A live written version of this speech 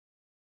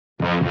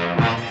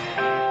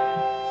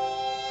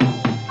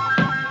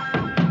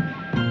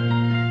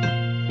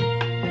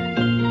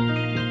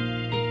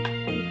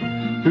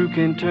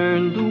can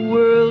turn the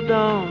world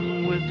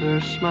on with her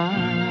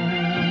smile,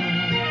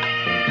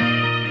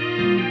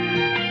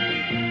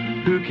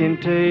 who can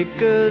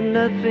take a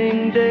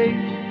nothing day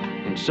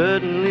and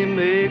suddenly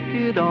make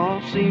it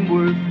all seem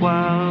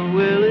worthwhile.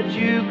 Well, it's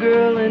you,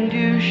 girl, and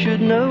you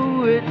should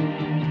know it.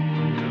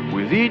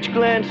 With each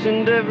glance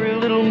and every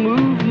little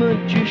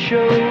movement you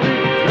show it.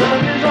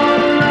 Love is all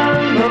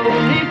around, no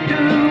need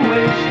to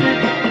waste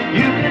it.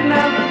 You can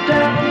have the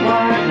devil,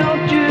 why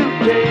don't you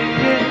take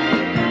it?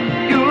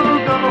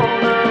 You're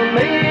gonna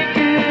make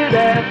it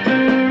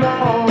after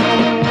all.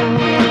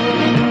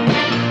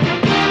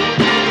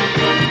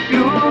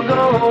 You're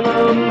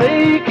gonna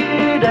make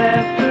it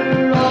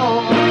after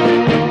all.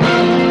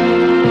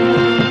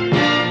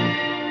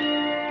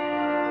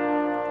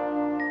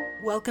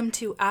 Welcome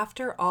to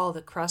After All,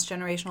 the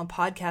cross-generational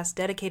podcast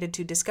dedicated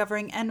to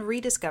discovering and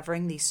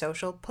rediscovering the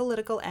social,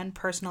 political, and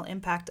personal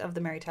impact of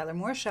the Mary Tyler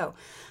Moore Show.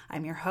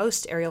 I'm your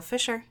host, Ariel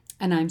Fisher.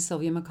 And I'm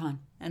Sylvia McCon.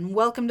 And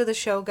welcome to the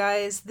show,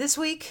 guys. This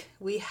week,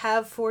 we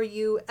have for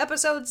you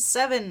episode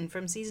 7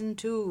 from season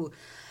 2.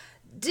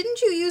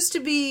 Didn't you used to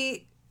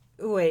be...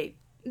 Wait,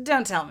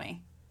 don't tell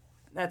me.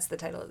 That's the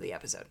title of the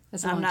episode.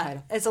 It's a long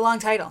title. It's a long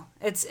title.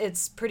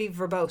 It's pretty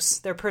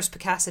verbose. Their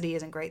perspicacity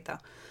isn't great, though.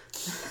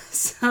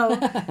 So,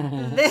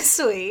 this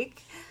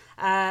week,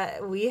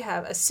 we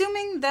have,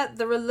 assuming that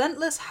the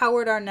relentless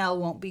Howard Arnell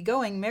won't be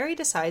going, Mary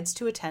decides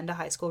to attend a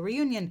high school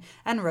reunion,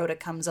 and Rhoda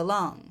comes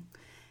along.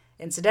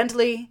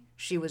 Incidentally,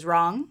 she was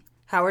wrong.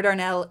 Howard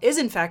Arnell is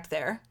in fact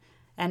there,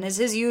 and is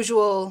his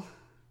usual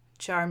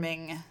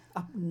charming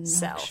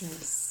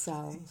self.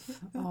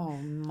 Oh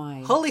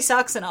my. Holy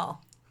socks and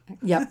all.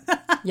 Yep.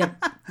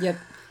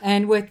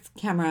 And with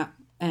camera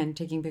and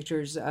taking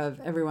pictures of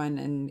everyone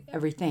and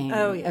everything.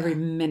 Oh, yeah. Every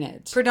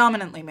minute.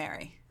 Predominantly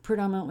Mary.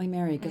 Predominantly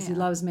Mary, because he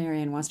loves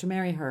Mary and wants to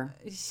marry her.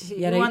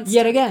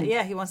 Yet again.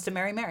 Yeah, he wants to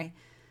marry Mary.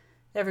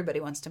 Everybody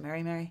wants to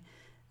marry Mary.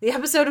 The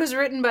episode was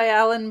written by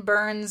Alan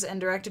Burns and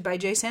directed by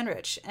Jay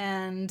Sandrich.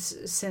 And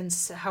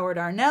since Howard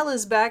Arnell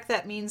is back,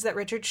 that means that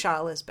Richard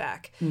Shaw is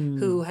back,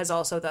 who has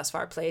also thus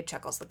far played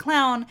Chuckles the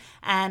Clown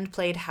and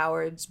played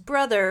Howard's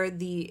brother,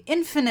 the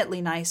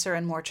infinitely nicer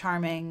and more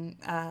charming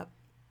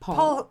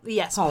Paul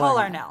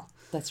Arnell.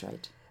 That's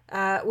right.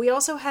 We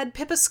also had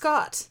Pippa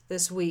Scott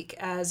this week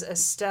as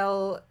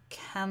Estelle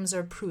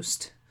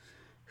Kamser-Proust,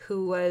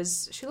 who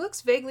was she looks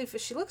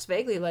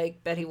vaguely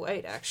like Betty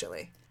White,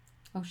 actually.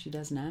 Oh, she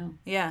does now.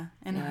 Yeah,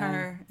 in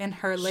her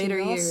later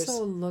years. She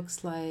also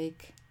looks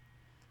like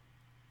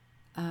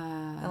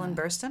Ellen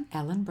Burstyn?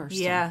 Ellen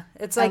Burstyn. Yeah,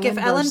 it's like if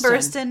Ellen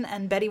Burstyn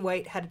and Betty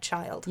White had a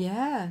child.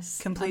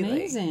 Yes. Completely.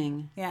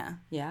 Amazing. Yeah.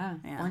 Yeah.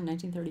 Born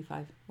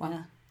 1935. Wow.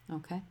 Yeah.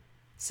 Okay.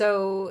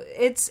 So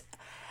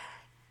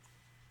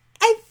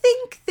I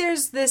think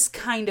there's this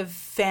kind of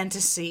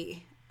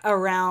fantasy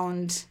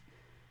around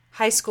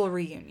high school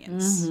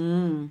reunions.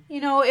 Mm-hmm. You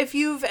know, if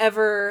you've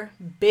ever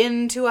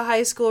been to a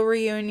high school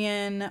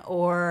reunion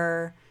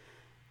or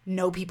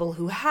know people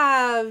who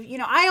have, you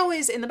know, I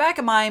always, in the back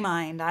of my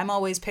mind, I'm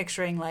always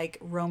picturing like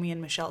Romeo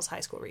and Michelle's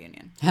high school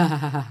reunion.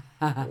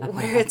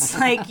 Where it's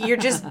like you're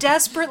just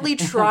desperately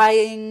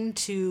trying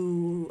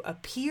to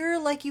appear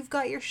like you've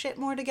got your shit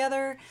more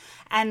together.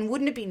 And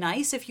wouldn't it be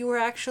nice if you were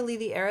actually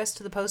the heiress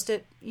to the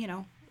Post-it,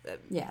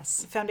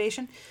 yes,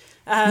 foundation?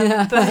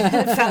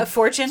 But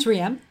Fortune?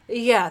 3M?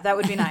 Yeah, that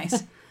would be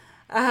nice.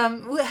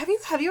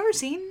 Have you ever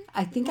seen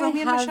I think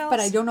Romeo I have, and Michelle's? but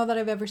I don't know that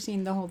I've ever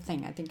seen the whole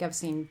thing. I think I've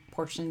seen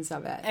portions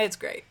of it. It's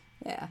great.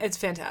 Yeah. It's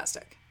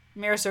fantastic.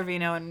 Mira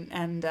Sorvino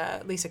and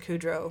Lisa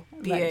Kudrow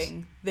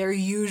being their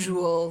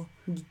usual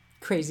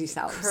crazy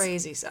selves.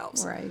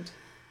 Right.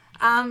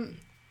 Right.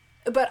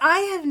 But I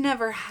have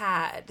never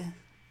had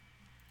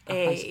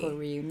a high school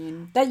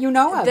reunion that you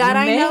know of. That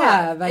you I may know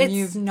have, of. And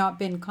you've not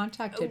been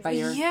contacted by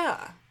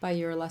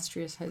your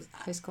illustrious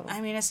high school.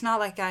 I mean, it's not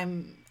like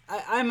I'm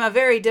a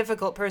very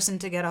difficult person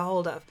to get a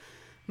hold of.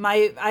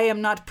 I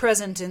am not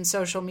present in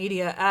social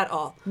media at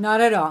all.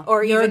 Not at all.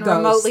 Or You're even a ghost.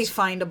 remotely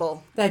findable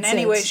in That's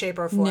any it. way, shape,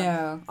 or form.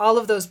 No. All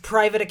of those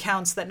private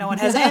accounts that no one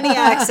has any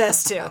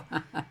access to.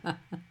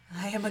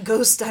 I am a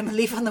ghost. I'm a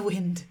leaf on the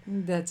wind.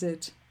 That's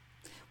it.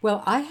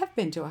 Well, I have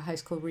been to a high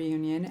school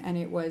reunion, and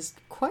it was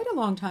quite a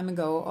long time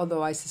ago,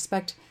 although I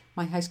suspect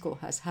my high school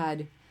has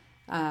had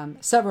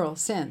several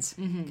since,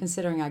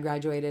 considering I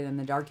graduated in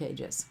the Dark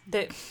Ages.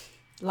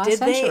 Last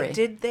century.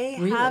 Did they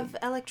really have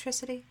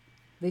electricity?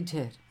 They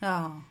did.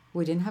 Oh.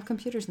 We didn't have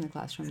computers in the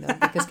classroom, though,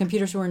 because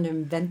computers weren't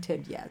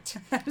invented yet.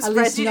 At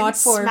least you didn't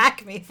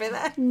smack me for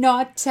that.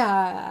 Not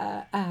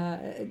for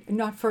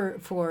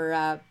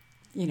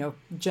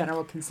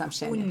general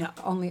consumption. No.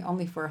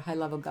 Only for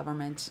high-level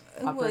government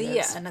operatives. Well,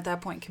 yeah, and at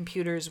that point,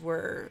 computers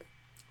were...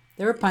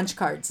 They were punch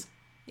cards.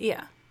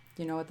 Yeah.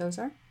 Do you know what those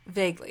are?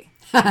 Vaguely.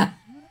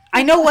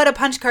 I know what a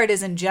punch card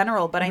is in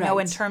general, but I know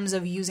Right. in terms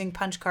of using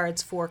punch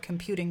cards for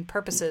computing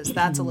purposes,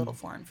 that's a little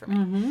foreign for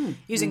me.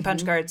 Using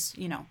punch cards,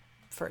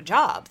 for a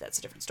job, that's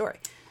a different story.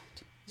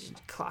 You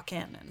clock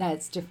in. And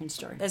That's a different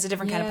story. That's a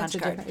different kind of punch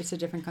card. It's a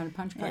different kind of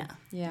punch card.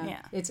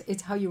 Yeah.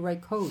 It's how you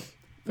write code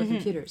for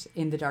computers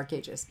in the Dark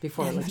Ages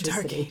before electricity.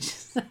 The Dark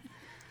Ages.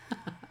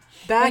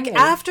 Back Anyway.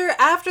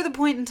 after the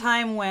point in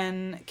time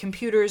when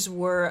computers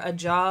were a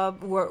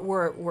job,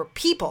 were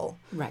people,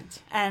 Right.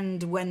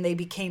 and when they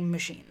became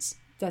machines.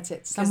 That's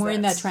it. Somewhere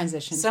in that that's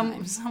transition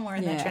time. somewhere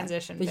in that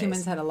transition The phase.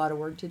 humans had a lot of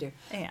work to do.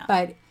 Yeah.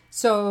 But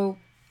so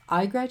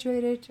I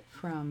graduated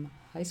from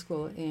high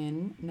school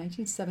in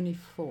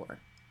 1974.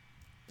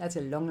 That's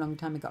a long, long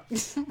time ago.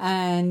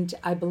 And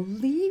I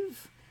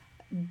believe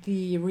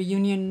the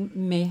reunion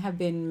may have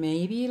been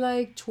maybe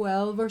like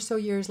 12 or so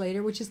years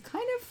later, which is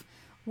kind of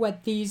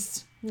what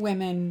these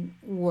women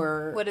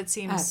were. What it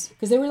seems.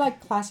 Because they were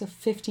like class of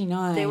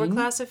 59. They were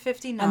class of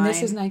 59. And this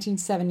is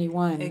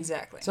 1971.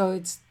 Exactly. So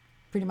it's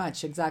pretty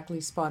much exactly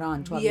spot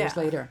on 12 Yeah. years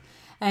later.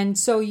 And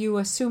so you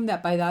assume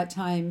that by that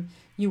time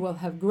you will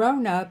have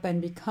grown up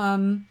and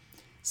become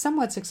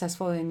somewhat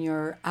successful in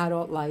your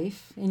adult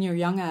life, in your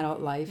young adult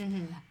life,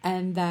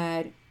 and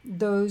that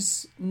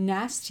those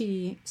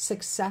nasty,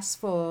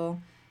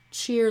 successful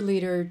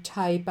cheerleader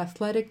type,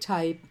 athletic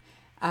type,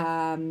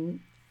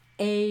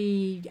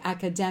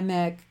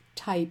 academic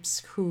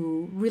types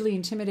who really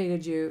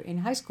intimidated you in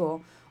high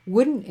school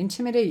wouldn't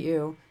intimidate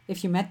you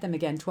if you met them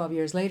again 12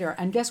 years later.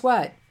 And guess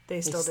what?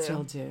 They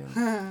still do.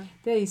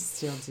 They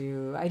still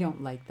do. I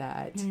don't like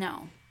that.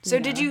 No. So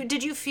Yeah.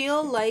 did you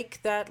feel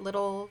like that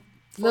little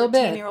Little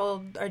bit.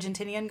 14-year-old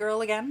Argentinian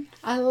girl again?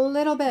 A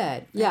little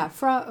bit, yeah.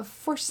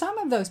 For some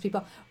of those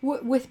people,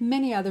 with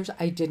many others,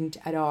 I didn't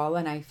at all,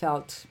 and I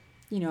felt,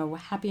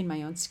 happy in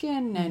my own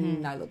skin,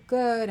 and I looked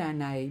good,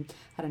 and I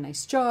had a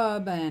nice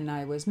job, and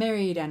I was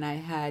married, and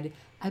I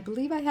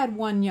believe I had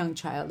one young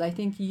child. I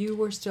think you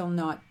were still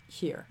not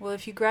here. Well,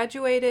 if you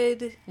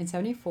graduated In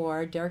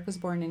 74, Derek was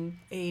born in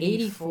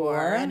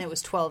 84, and it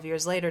was 12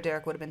 years later,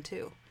 Derek would have been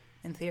 2,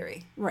 in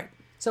theory. Right.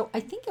 So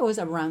I think it was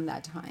around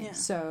that time. Yeah.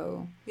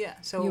 So Yeah,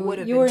 so you, it would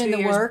have you been were 2 in the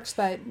years, works,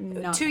 but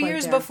not 2 quite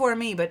years there. before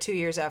me, but 2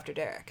 years after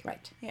Derek.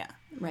 Right. Yeah.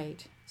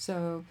 Right.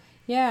 So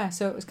yeah,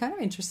 so it was kind of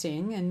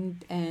interesting,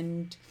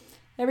 and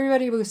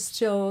everybody was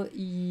still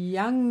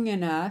young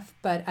enough,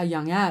 but a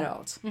young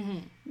adult. Mm-hmm.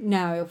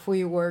 Now, if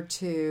we were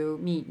to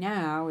meet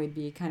now, it'd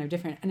be kind of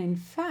different. And in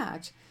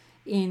fact,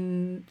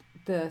 in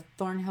the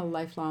Thornhill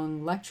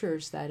Lifelong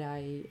Lectures that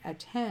I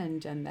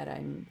attend and that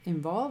I'm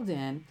involved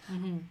in,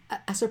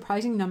 a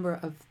surprising number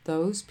of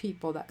those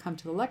people that come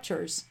to the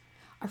lectures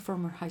are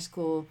former high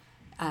school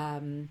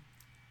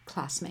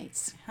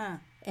classmates. Huh.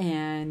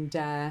 And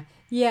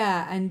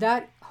and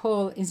that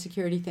whole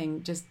insecurity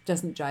thing just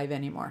doesn't jive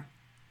anymore.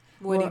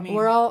 What do you mean?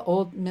 We're all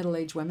old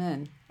middle-aged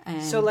women.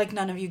 And So, like,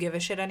 none of you give a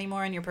shit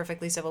anymore, and you're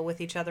perfectly civil with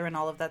each other, and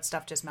all of that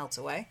stuff just melts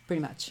away?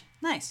 pretty much.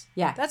 Nice.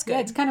 Yeah. That's good. Yeah,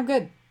 it's kind of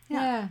good.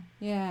 Yeah.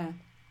 Yeah.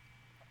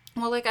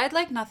 Well, like, I'd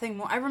like nothing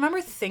more. I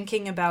remember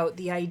thinking about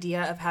the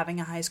idea of having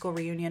a high school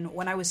reunion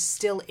when I was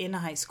still in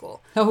high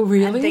school. Oh,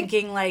 really? And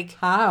thinking, like...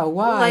 How?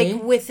 Why?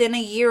 Like, within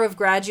a year of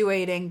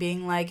graduating,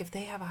 being like, if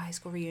they have a high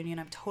school reunion,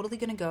 I'm totally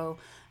going to go,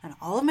 and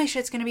all of my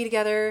shit's going to be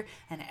together,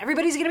 and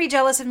everybody's going to be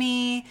jealous of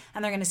me,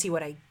 and they're going to see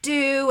what I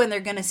do, and they're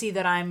going to see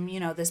that I'm,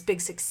 this big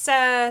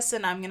success,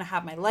 and I'm going to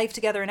have my life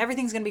together, and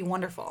everything's going to be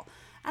wonderful.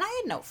 And I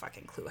had no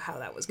fucking clue how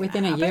that was going to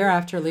Within happen. a year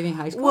after leaving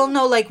high school? Well,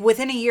 no, like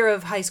within a year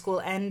of high school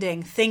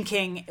ending,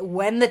 thinking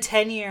when the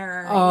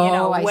 10-year,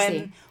 I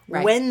see.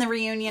 Right. when the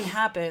reunion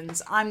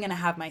happens, I'm going to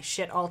have my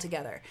shit all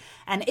together.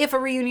 And if a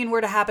reunion were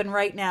to happen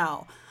right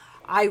now,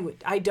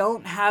 I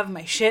don't have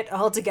my shit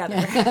all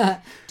together.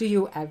 Do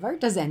you ever?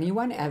 Does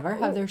anyone ever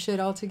have their shit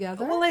all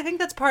together? Well, I think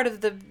that's part of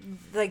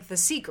the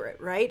secret,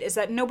 right? Is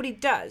that nobody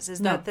does. Is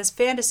that this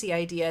fantasy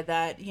idea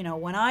that,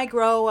 when I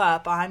grow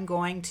up, I'm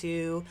going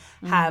to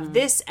have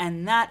this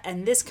and that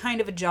and this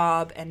kind of a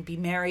job and be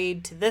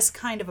married to this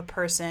kind of a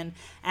person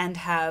and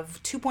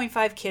have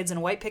 2.5 kids and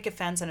a white picket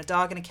fence and a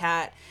dog and a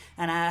cat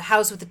and a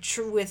house with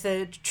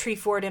a tree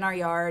fort in our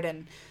yard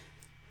and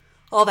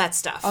all that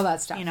stuff. All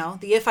that stuff.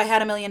 The if I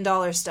had $1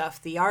 million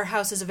stuff, the our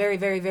house is a very,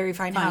 very, very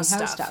fine house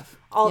stuff.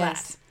 All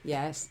yes. that.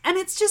 Yes. And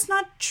it's just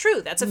not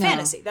true. That's a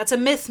fantasy. That's a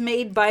myth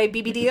made by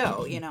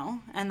BBDO,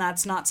 And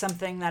that's not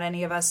something that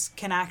any of us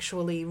can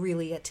actually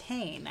really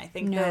attain. I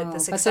think that the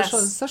success... But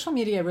social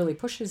media really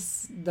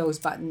pushes those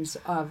buttons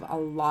of a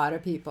lot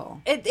of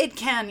people. It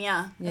can,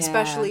 yeah.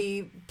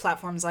 Especially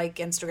platforms like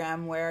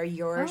Instagram where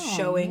you're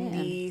showing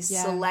the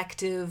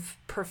selective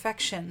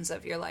perfections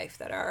of your life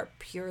that are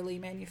purely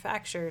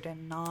manufactured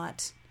and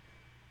not...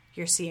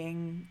 You're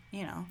seeing,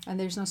 And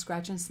there's no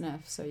scratch and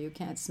sniff, so you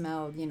can't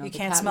smell, you the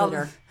can't cat smell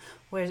litter.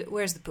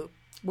 Where's the poop?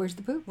 Where's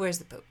the poop? Where's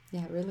the poop?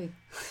 Yeah, really.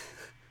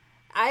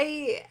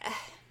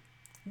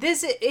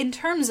 This, in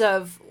terms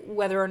of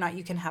whether or not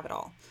you can have it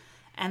all,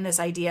 and this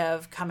idea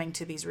of coming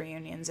to these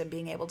reunions and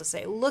being able to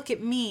say, look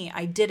at me,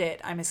 I did it,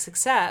 I'm a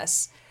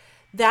success,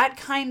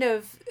 that's kind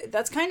of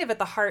at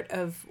the heart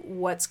of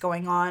what's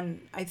going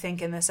on, I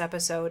think, in this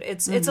episode.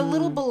 It's a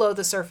little below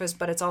the surface,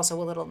 but it's also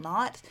a little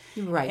not.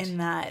 Right. In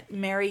that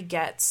Mary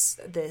gets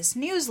this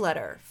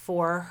newsletter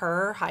for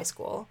her high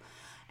school,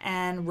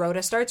 and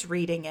Rhoda starts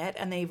reading it,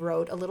 and they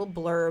wrote a little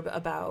blurb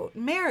about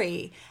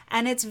Mary,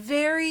 and it's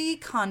very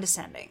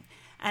condescending.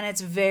 And it's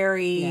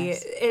very,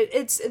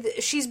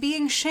 she's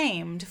being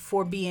shamed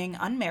for being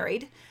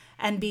unmarried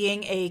and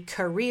being a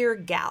career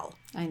gal.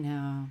 I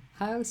know.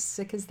 How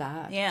sick is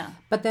that? Yeah.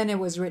 But then it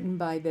was written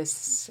by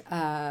this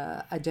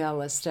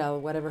Adele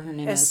Estelle, whatever her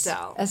name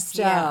Estelle. is.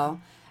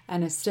 Estelle.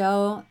 And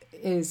Estelle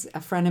is a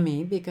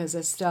frenemy because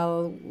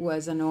Estelle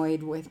was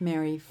annoyed with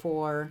Mary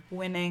for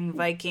Winning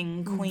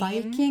Viking Queen.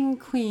 Viking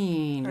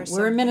Queen. Or We're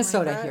something in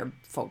Minnesota like that. here,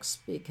 folks,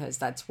 because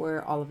that's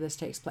where all of this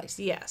takes place.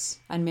 Yes.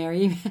 And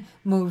Mary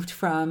moved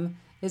from,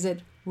 is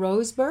it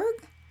Roseburg?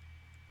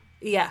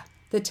 Yeah.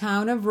 The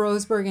town of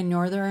Roseburg in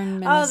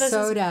northern Oh, this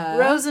Minnesota. is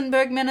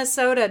Rosenberg,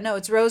 Minnesota. No,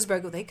 it's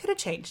Roseburg. Well, they could have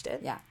changed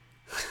it. Yeah,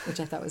 which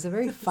I thought was a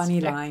very funny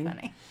Very line.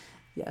 funny.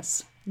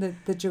 Yes, the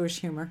Jewish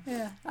humor.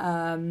 Yeah.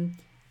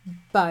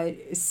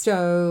 But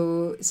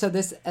so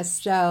this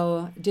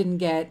Estelle didn't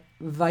get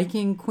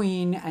Viking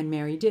Queen and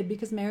Mary did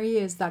because Mary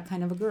is that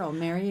kind of a girl.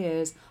 Mary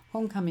is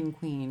homecoming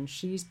queen.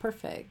 She's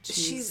perfect.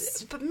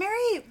 But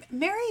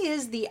Mary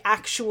is the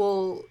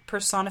actual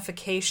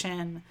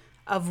personification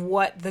of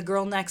what the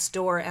girl next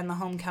door and the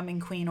homecoming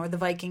queen or the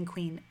Viking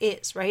queen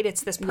is, right?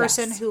 It's this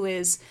person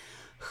Yes.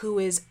 who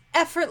is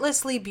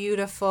effortlessly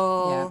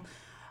beautiful, Yeah.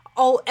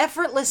 all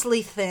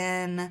effortlessly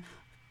thin,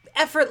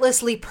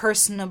 effortlessly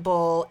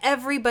personable.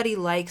 Everybody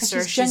likes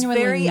her. she's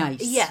genuinely very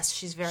nice. Yes,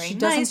 she's very She nice.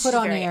 doesn't put she's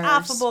on very airs.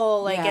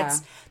 affable. Like Yeah.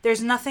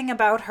 there's nothing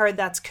about her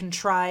that's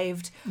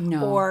contrived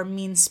No. or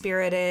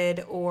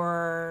mean-spirited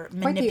or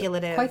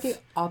manipulative. Quite the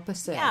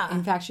opposite. Yeah.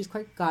 In fact, she's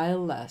quite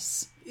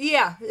guileless.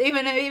 Yeah,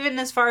 even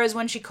as far as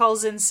when she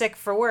calls in sick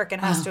for work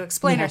and has to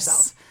explain yes.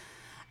 herself.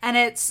 And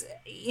it's,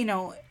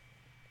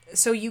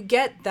 so you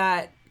get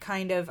that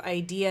kind of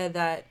idea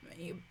that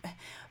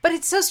but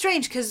it's so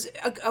strange because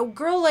a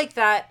girl like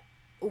that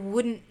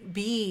wouldn't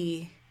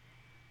be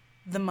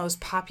the most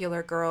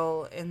popular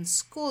girl in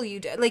school.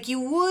 You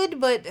would,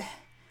 but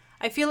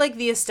I feel like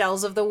the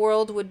Estelles of the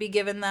world would be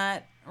given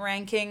that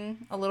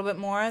ranking a little bit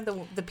more.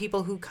 The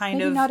people who kind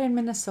Maybe of not in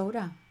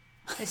Minnesota.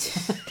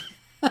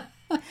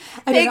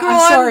 they I'm grow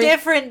up sorry.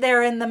 different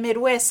there in the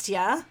Midwest,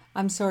 yeah.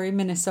 I'm sorry,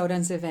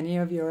 Minnesotans, if any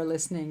of you are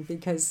listening,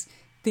 because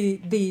the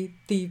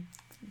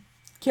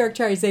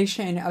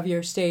characterization of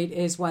your state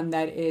is one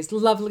that is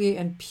lovely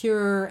and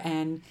pure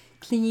and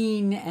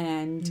clean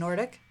and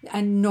Nordic.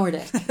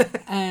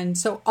 and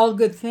so all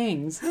good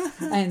things.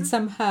 And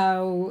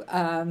somehow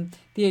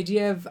the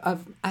idea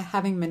of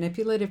having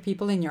manipulative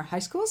people in your high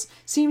schools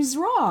seems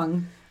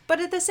wrong. But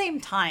at the same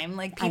time,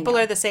 like I people know.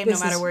 are the same This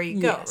no matter is- where you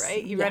go, yes.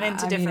 right? You Yeah, run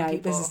into different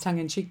people. This is tongue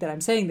in cheek that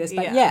I'm saying this,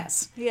 but Yeah.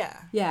 yes, Yeah.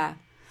 yeah.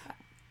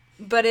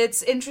 But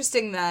it's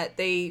interesting that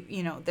they,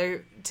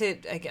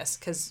 I guess,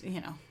 because,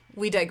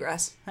 we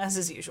digress, as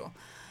is usual.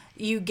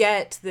 You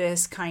get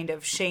this kind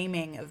of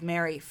shaming of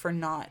Mary for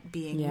not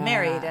being Yeah.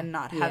 married and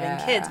not having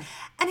Yeah. kids.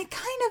 And it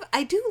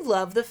I do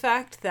love the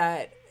fact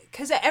that,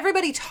 because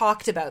everybody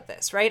talked about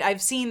this, right?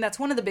 I've seen, that's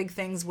one of the big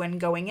things when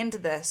going into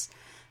this,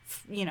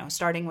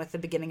 starting with the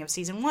beginning of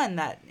season 1,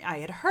 that I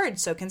had heard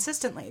so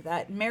consistently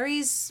that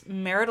Mary's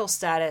marital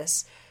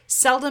status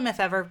seldom, if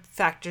ever,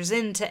 factors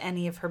into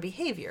any of her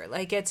behavior.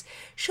 Like,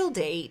 she'll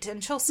date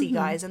and she'll see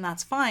guys and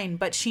that's fine,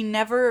 but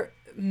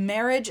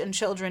marriage and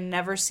children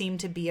never seem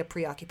to be a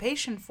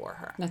preoccupation for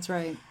her. That's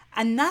right.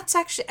 And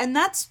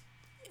that's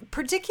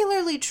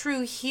particularly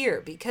true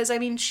here because,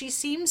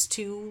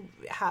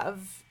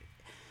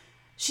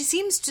 she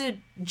seems to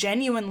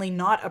genuinely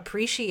not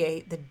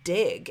appreciate the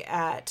dig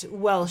at,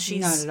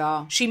 she's Not at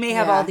all. She may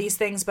have Yeah. all these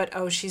things, but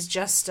she's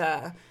just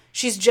a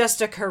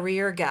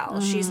career gal.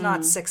 She's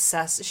not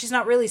she's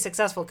not really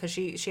successful because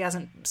she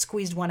hasn't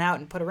squeezed one out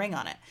and put a ring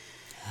on it.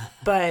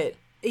 But,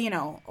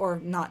 or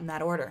not in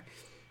that order.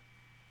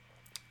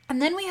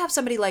 And then we have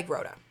somebody like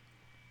Rhoda,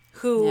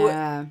 who,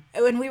 Yeah.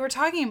 when we were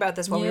talking about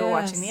this while we were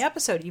watching Yes. the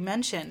episode, you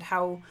mentioned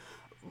how,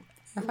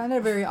 I find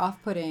it very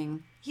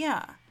off-putting.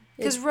 yeah,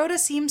 because Rhoda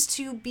seems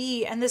to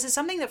be, and this is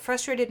something that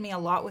frustrated me a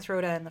lot with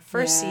Rhoda in the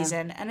first Yeah.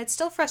 season, and it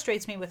still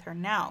frustrates me with her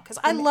now, because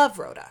I love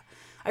Rhoda.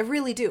 I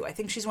really do. I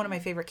think she's one of my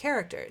favorite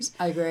characters.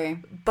 I agree.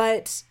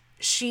 But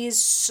she's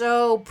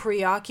so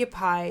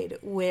preoccupied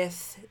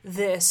with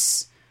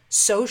this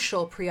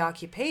social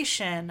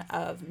preoccupation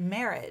of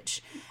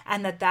marriage,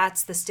 and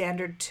that's the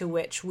standard to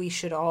which we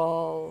should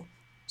all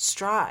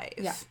strive.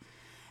 Yeah.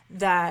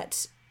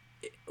 That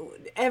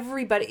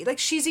everybody, like,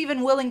 she's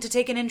even willing to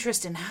take an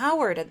interest in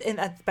Howard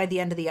by the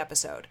end of the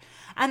episode.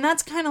 And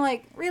that's kind of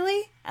like,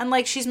 really? And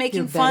like, she's making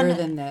You're fun. better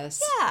than this.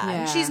 Yeah,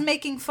 and she's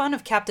making fun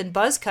of Captain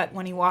Buzzcut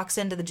when he walks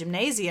into the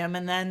gymnasium,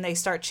 and then they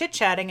start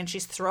chit-chatting, and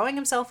she's throwing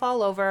himself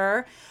all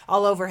over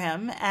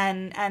him,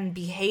 and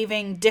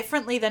behaving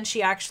differently than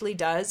she actually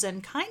does,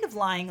 and kind of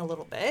lying a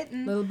little bit. A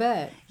And little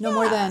bit. No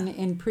more than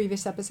in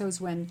previous episodes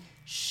when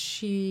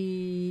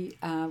she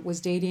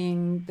was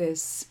dating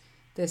this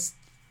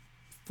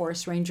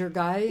forest ranger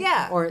guy.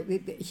 Yeah. Or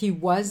he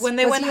was... when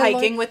they was went he a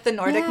hiking with the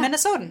Nordic Yeah.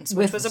 Minnesotans,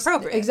 which was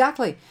appropriate.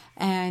 Exactly.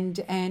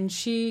 And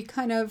she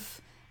kind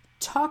of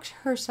talked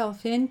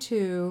herself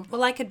into...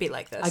 Well, I could be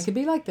like this. I could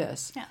be like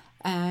this. Yeah.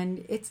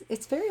 And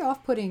it's very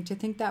off-putting to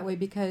think that way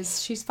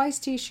because she's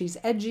feisty, she's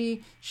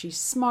edgy, she's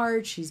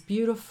smart, she's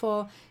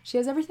beautiful. She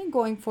has everything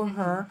going for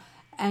her.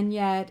 and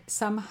yet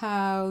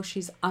somehow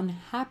she's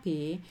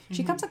unhappy.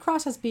 She comes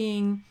across as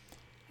being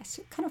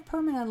kind of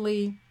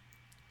permanently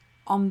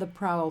on the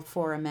prowl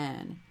for a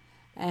man.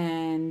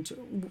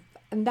 And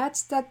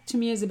that to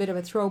me is a bit of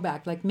a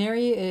throwback. Like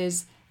Mary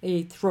is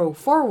a throw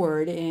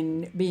forward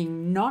in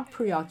being not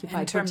preoccupied,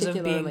 in terms of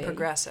particularly being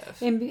progressive.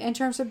 In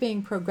terms of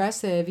being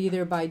progressive,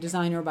 either by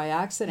design or by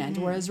accident,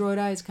 whereas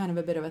Rhoda is kind of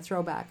a bit of a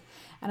throwback.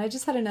 And I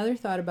just had another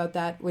thought about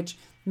that, which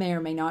may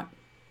or may not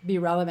be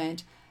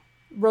relevant.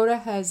 Rhoda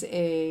has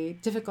a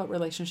difficult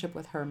relationship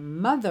with her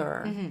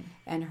mother,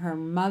 and her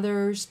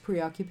mother's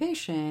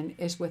preoccupation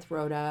is with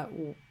Rhoda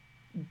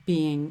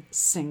being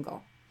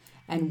single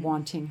and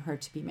wanting her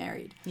to be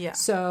married. Yeah.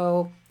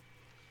 So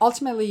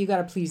ultimately, you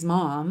got to please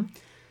mom,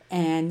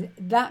 and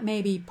that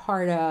may be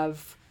part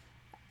of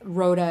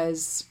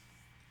Rhoda's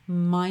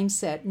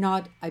mindset.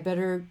 Not, I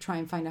better try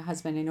and find a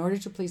husband in order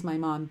to please my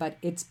mom, but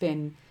it's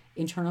been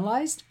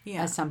internalized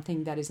as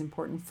something that is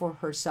important for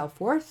her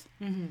self-worth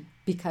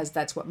because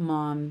that's what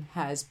mom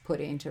has put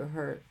into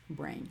her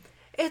brain.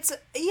 It's,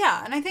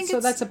 yeah, and I think so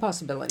it's... that's a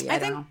possibility. I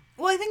don't know.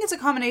 Well, I think it's a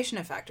combination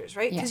of factors,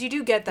 right? Because you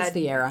do get that... It's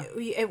the era.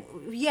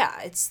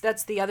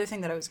 That's the other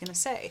thing that I was going to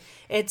say.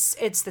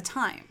 It's the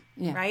time,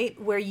 right?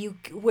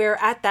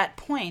 Where at that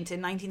point in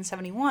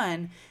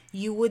 1971,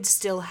 you would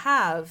still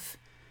have,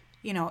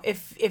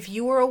 if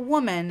you were a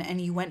woman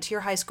and you went to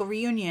your high school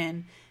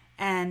reunion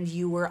and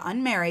you were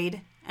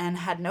unmarried and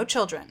had no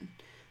children,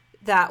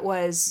 that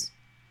was...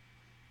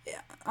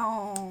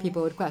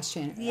 people would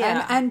question.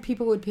 Yeah. And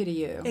people would pity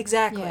you.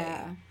 Exactly.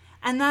 Yeah.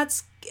 And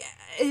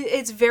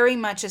it's very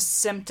much a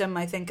symptom,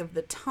 I think, of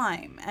the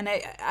time. And I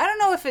don't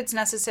know if it's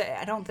necessary.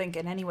 I don't think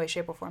in any way,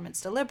 shape, or form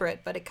it's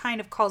deliberate, but it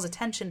kind of calls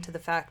attention to the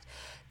fact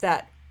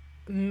that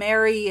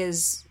Mary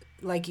is,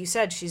 like you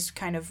said, she's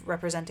kind of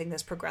representing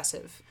this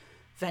progressive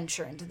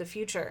venture into the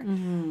future.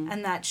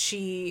 And that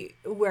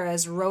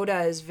whereas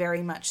Rhoda is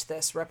very much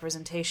this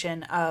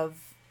representation of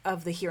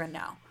the here and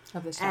now.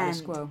 Of the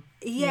status quo.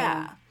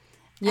 Yeah.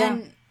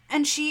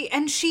 And she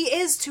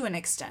is to an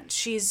extent.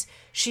 She's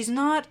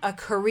not a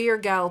career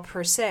gal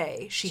per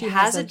se. She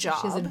has a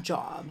job. She has a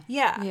job.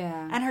 Yeah.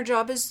 Yeah. And her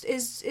job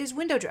is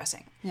window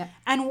dressing. Yeah.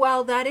 And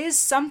while that is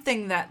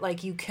something that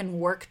like you can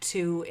work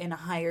to in a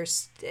higher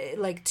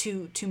like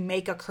to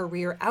make a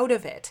career out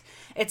of it,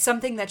 it's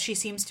something that she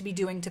seems to be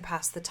doing to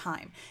pass the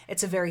time.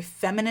 It's a very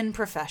feminine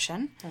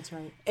profession. That's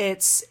right.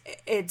 It's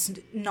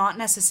not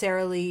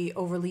necessarily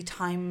overly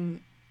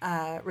time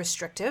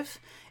restrictive.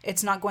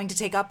 It's not going to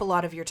take up a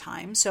lot of your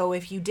time. So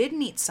if you did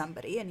meet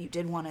somebody and you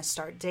did want to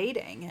start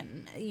dating,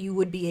 and you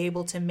would be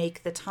able to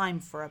make the time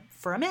for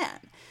a man.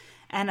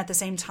 And at the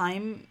same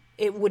time,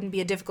 it wouldn't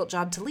be a difficult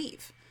job to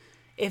leave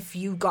if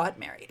you got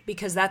married,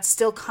 because that's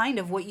still kind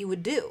of what you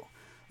would do.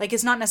 Like,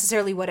 it's not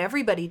necessarily what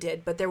everybody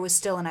did, but there was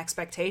still an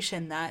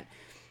expectation that,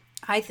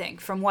 I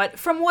think, from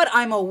what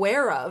I'm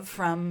aware of,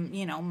 from,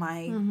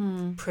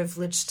 my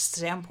privileged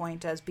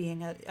standpoint as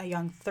being a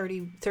young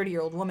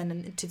 30-year-old woman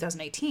in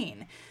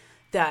 2018,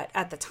 that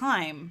at the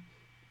time,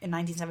 in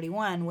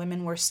 1971,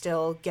 women were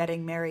still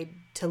getting married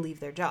to leave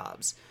their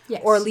jobs.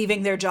 Yes. Or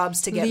leaving their jobs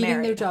to get married.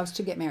 Leaving their jobs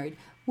to get married.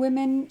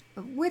 Women,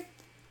 with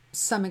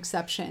some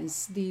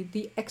exceptions,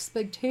 the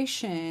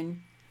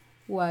expectation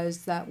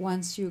was that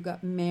once you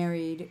got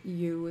married,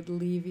 you would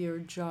leave your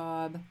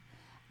job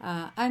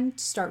and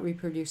start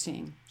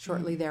reproducing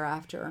shortly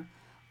thereafter.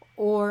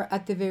 Or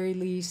at the very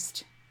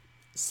least,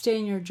 stay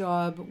in your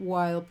job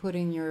while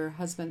putting your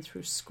husband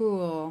through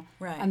school,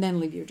 right, and then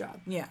leave your job.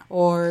 Yeah.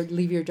 Or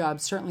leave your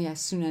job certainly as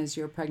soon as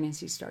your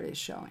pregnancy started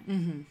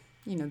showing.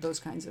 Those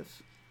kinds of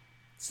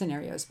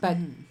scenarios.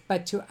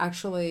 But to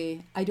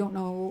actually, I don't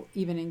know,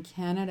 even in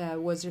Canada,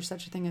 was there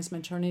such a thing as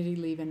maternity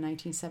leave in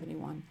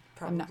 1971?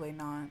 Probably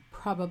not.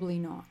 Probably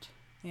not.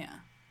 Yeah.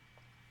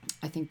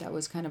 I think that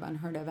was kind of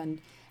unheard of, and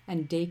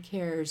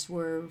daycares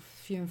were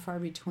few and far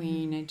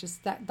between, and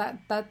just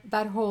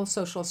that whole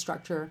social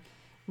structure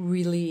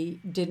really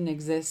didn't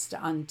exist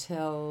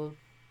until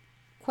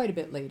quite a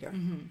bit later.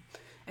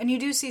 And you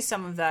do see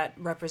some of that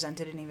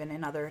represented even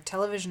in other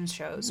television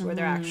shows where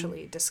they're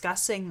actually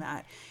discussing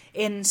that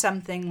in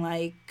something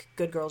like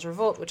Good Girls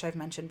Revolt, which I've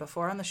mentioned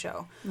before on the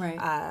show.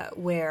 Right.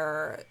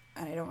 Where,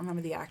 and I don't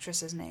remember the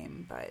actress's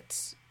name,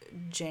 but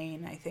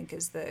Jane, I think,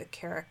 is the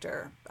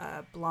character,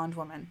 blonde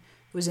woman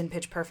who was in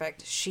Pitch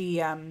Perfect.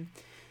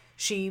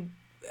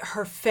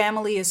 Her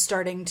family is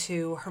starting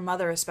to, her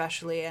mother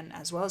especially, and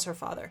as well as her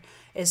father,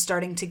 is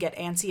starting to get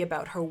antsy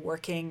about her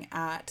working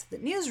at the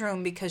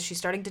newsroom because she's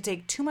starting to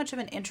take too much of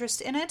an interest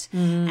in it.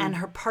 And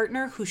her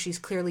partner, who she's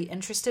clearly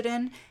interested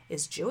in,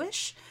 is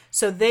Jewish.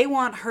 So they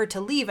want her to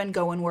leave and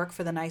go and work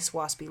for the nice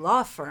waspy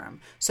law firm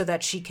so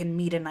that she can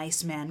meet a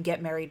nice man,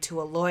 get married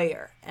to a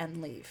lawyer,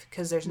 and leave.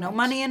 Because there's no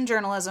money in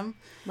journalism.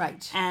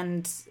 Right.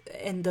 And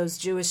those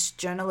Jewish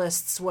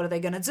journalists, what are they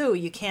going to do?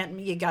 You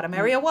got to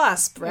marry a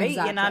wasp, right?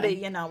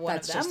 Exactly. You're not one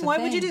That's of just them. a Why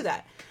would you thing. do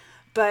that?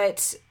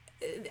 But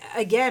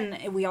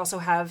again, we also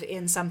have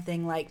in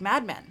something like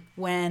Mad Men,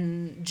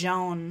 when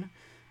Joan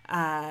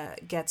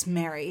gets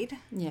married.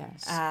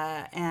 Yes.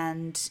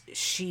 And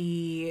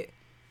she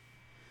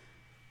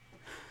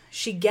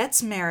she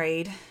gets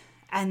married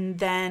and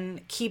then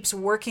keeps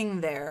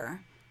working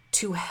there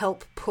to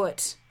help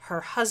put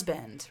her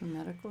husband Through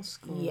medical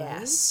school.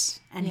 Yes.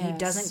 Right? And he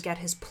doesn't get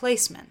his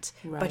placement.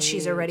 But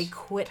she's already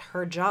quit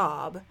her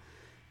job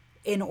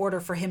in order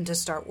for him to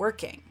start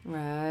working.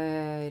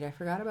 Right. I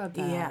forgot about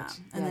that. Yeah.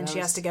 And then she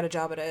has to get a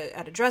job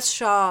at a dress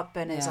shop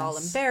and is all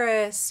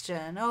embarrassed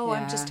and,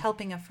 I'm just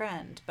helping a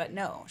friend. But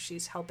no,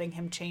 she's helping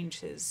him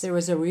change his... There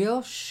was a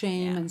real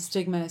shame and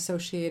stigma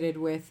associated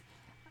with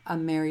a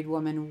married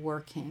woman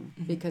working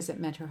because it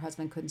meant her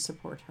husband couldn't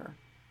support her.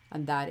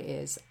 And that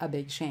is a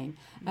big shame.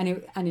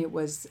 And it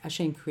was a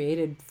shame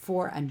created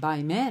for and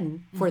by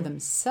men for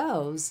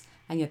themselves,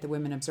 and yet the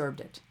women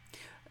absorbed it.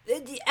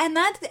 And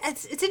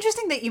it's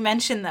interesting that you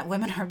mentioned that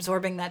women are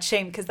absorbing that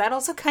shame, because that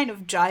also kind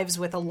of jives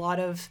with a lot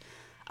of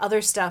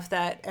other stuff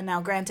that, and now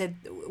granted,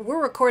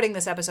 we're recording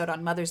this episode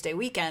on Mother's Day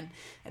weekend,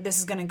 and this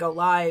is going to go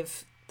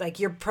live, like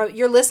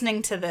you're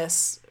listening to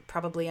this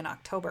probably in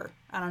October.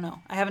 I don't know.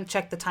 I haven't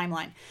checked the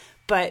timeline,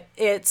 but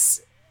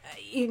it's,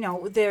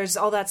 there's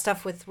all that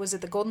stuff with, was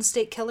it the Golden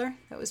State Killer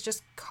that was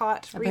just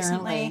caught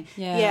recently?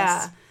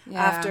 Yes. Yeah.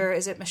 After,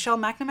 is it Michelle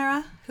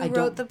McNamara who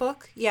wrote the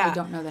book? Yeah. I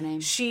don't know the name.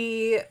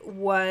 She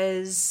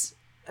was,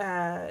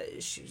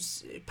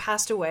 she's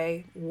passed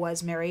away,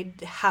 was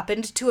married,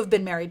 happened to have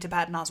been married to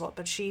Patton Oswalt,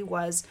 but she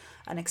was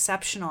an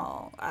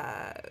exceptional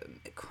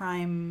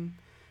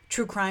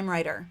true crime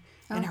writer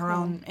in her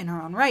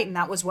own right, and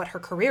that was what her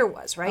career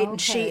was, right?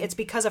 And it's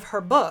because of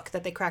her book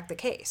that they cracked the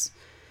case.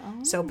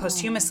 So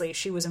posthumously,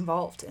 she was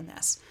involved in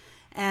this.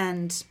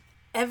 And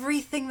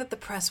everything that the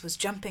press was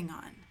jumping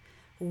on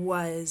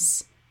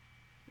was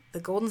the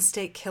Golden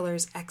State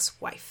Killer's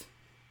ex-wife.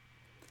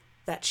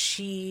 That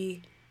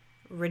she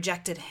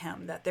rejected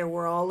him, that there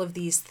were all of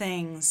these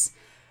things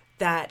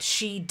that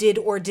she did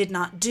or did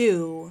not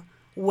do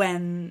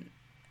when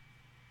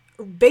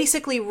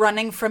basically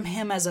running from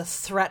him as a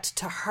threat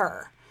to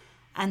her.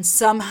 And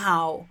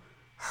somehow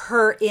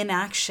her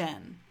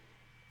inaction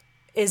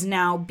is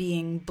now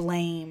being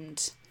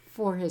blamed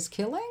for his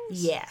killings.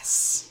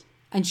 Yes,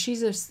 and she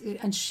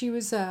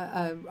was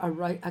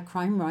a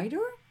crime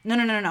writer. No.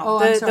 Oh,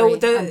 I'm sorry.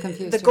 I'm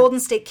confused. The Golden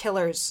State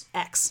Killer's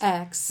ex,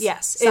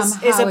 yes,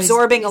 is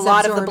absorbing a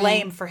lot of the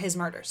blame for his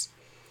murders,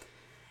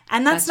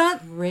 and that's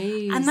not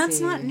crazy. And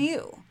that's not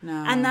new.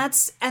 No, and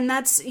that's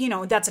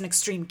that's an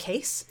extreme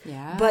case.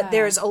 Yeah, but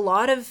there's a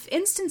lot of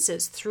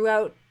instances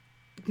throughout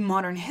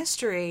modern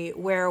history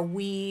where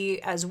we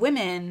as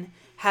women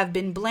have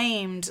been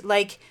blamed.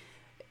 Like,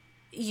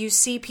 you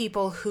see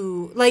people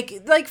who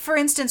like for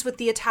instance with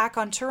the attack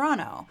on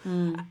Toronto,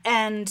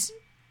 and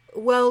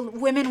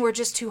women were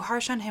just too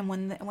harsh on him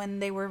when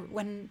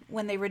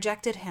they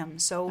rejected him.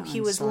 So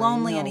he was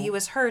lonely and he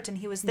was hurt and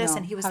he was this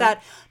and he was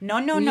that. No.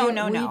 We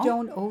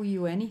don't owe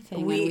you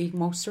anything. We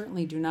most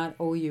certainly do not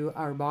owe you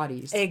our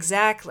bodies.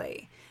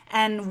 Exactly.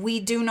 And we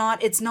do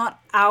not, it's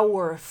not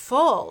our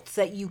fault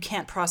that you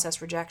can't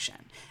process rejection.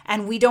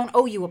 And we don't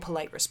owe you a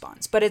polite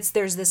response. But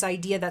there's this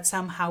idea that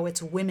somehow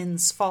it's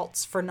women's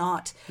faults for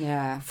not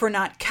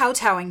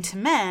kowtowing to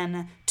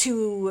men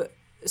to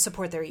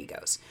support their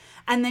egos.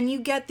 And then you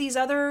get these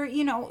other,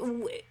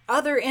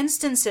 other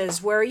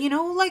instances where,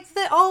 like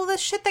all the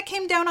shit that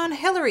came down on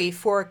Hillary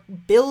for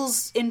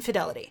Bill's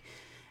infidelity.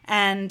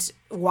 And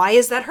why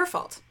is that her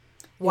fault?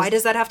 Why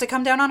does that have to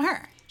come down on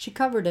her? She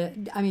covered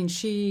it. I mean,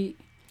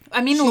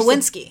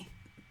 Lewinsky.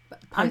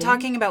 I'm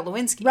talking about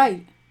Lewinsky.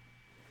 Right.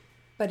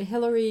 But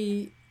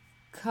Hillary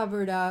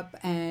covered up,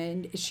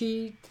 and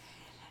she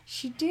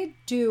did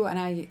do,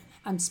 and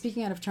I'm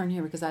speaking out of turn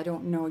here because I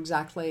don't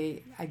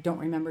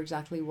remember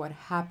exactly what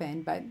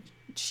happened, but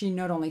she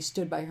not only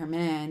stood by her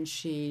man,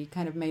 she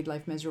kind of made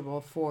life miserable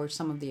for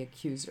some of the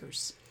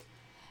accusers.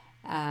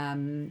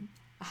 Having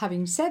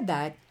said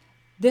that,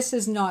 this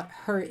is not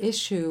her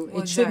issue.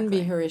 It shouldn't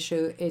be her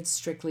issue. It's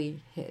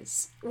strictly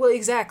his. Well,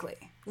 exactly.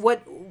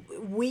 What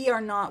we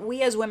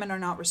as women are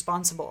not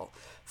responsible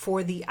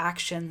for the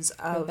actions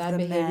of bad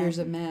behaviors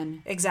of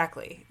men.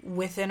 Exactly.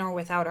 Within or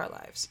without our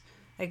lives.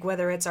 Like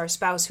whether it's our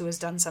spouse who has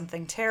done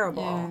something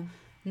terrible,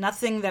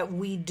 nothing that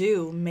we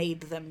do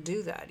made them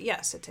do that.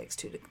 Yes, it takes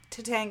two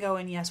to tango,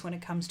 and yes, when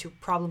it comes to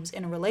problems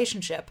in a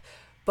relationship,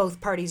 both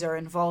parties are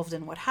involved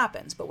in what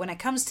happens. But when it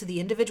comes to the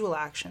individual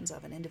actions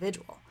of an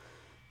individual,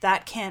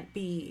 that can't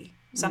be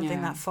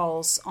something that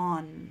falls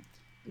on.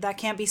 That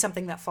can't be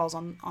something that falls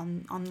on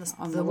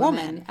the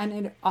woman. And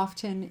it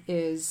often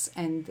is.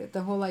 And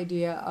the whole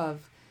idea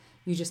of,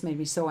 you just made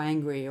me so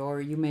angry,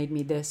 or you made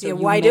me this, or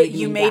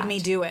you made me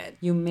do it.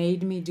 You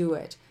made me do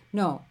it.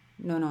 No.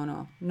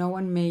 No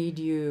one made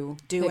you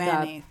do pick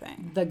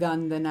anything. Up the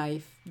gun, the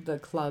knife, the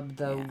club,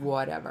 the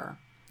whatever.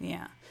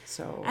 Yeah.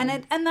 So and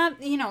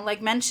that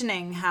like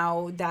mentioning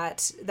how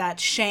that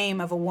shame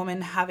of a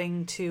woman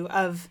having to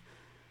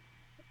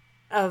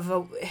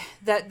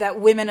that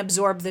women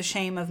absorb the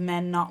shame of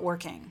men not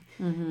working,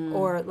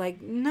 or like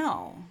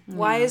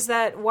why is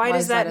that? Why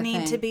does that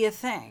need to be a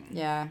thing?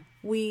 Yeah,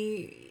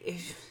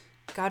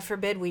 God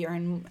forbid we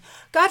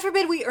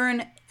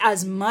earn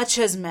as much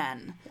as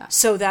men,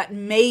 so that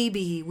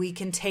maybe we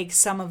can take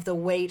some of the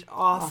weight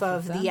off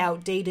of the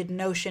outdated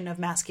notion of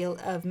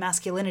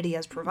masculinity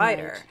as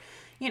provider. Right.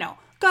 You know,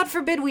 God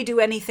forbid we do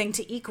anything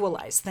to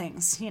equalize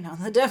things. You know,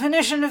 the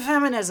definition of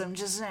feminism,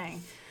 just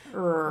saying.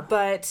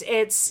 But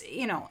it's,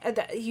 you know,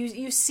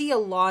 you see a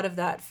lot of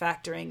that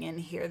factoring in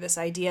here, this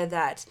idea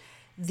that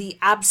the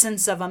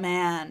absence of a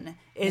man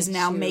is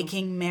now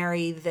making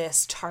Mary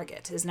this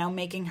target, is now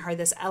making her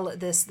this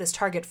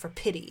target for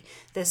pity,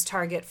 this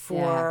target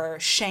for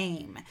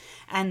shame,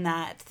 and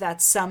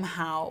that's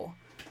somehow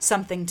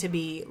something to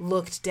be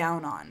looked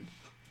down on.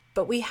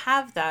 But we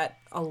have that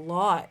a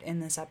lot in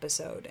this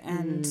episode,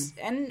 and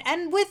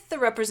with the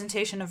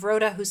representation of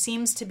Rhoda, who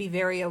seems to be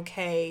very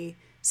okay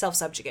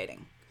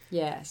self-subjugating.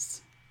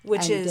 Yes,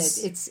 which is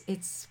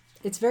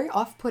it's very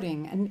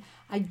off-putting, and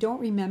I don't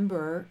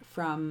remember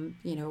from,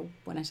 you know,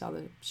 when I saw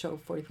the show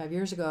 45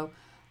 years ago,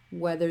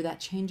 whether that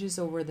changes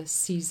over the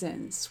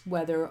seasons,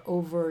 whether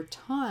over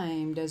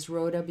time does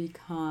Rhoda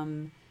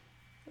become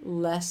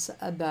less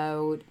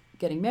about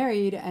getting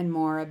married and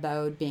more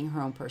about being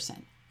her own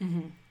person.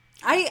 Mm-hmm.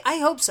 I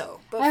hope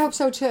so. I hope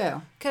so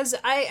too. Because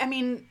I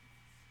mean,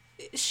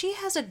 she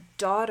has a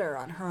daughter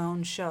on her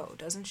own show,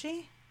 doesn't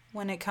she?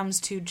 When it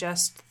comes to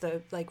just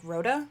the, like,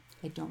 Rhoda?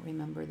 I don't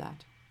remember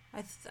that.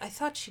 I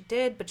thought she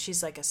did, but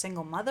she's like a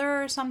single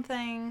mother or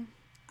something.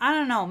 I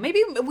don't know.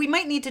 Maybe we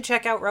might need to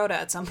check out Rhoda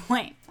at some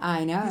point.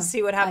 I know.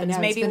 See what happens. I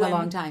know. Maybe it's been a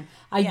long time.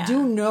 I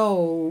do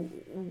know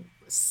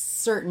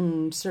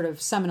certain sort of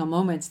seminal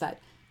moments that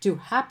do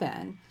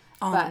happen.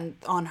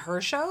 On her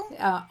show?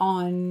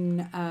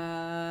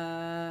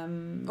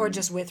 Or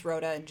just with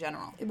Rhoda in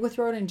general? With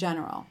Rhoda in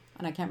general.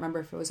 And I can't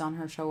remember if it was on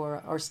her show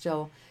or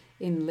still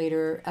in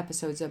later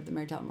episodes of the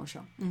Mary Tyler Moore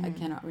Show. Mm-hmm. I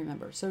cannot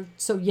remember. So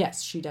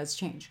yes, she does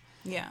change.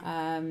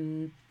 Yeah.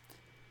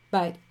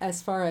 But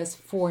as far as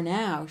for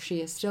now, she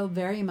is still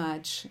very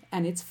much,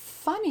 and it's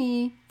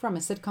funny from a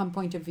sitcom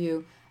point of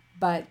view,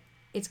 but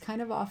it's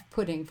kind of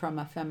off-putting from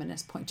a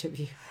feminist point of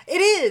view. It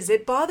is.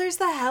 It bothers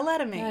the hell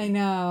out of me. I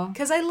know.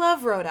 Because I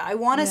love Rhoda. I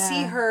want to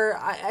see her.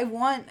 You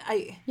want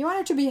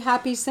her to be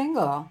happy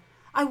single.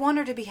 I want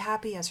her to be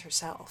happy as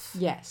herself.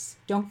 Yes.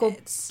 Don't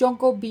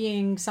go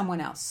being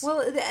someone else.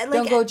 Well,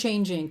 don't go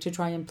changing to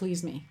try and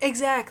please me.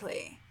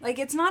 Exactly. Like,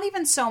 it's not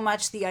even so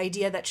much the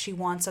idea that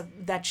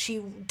she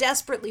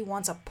desperately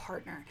wants a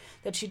partner,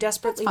 that she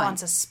desperately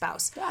wants a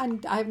spouse.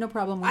 And I have no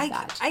problem with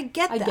that. I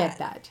get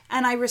that.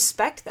 And I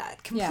respect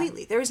that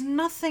completely. Yeah. There's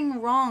nothing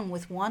wrong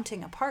with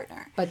wanting a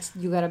partner. But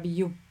you gotta be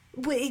you.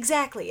 Well,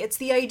 exactly. It's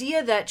the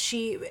idea that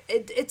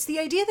it's the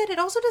idea that it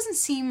also doesn't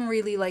seem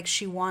really like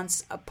she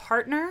wants a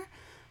partner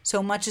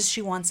so much as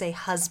she wants a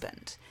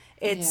husband.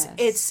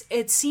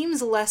 It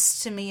seems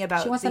less to me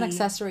about she wants an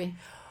accessory.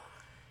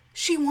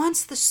 She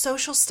wants the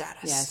social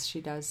status. Yes, she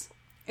does.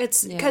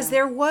 It's because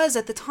there was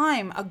at the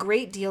time a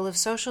great deal of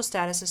social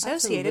status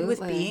associated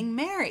with being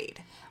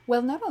married.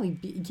 Well, not only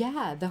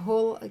the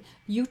whole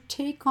you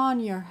take on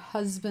your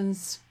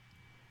husband's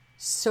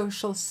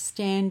social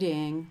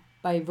standing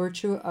by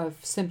virtue of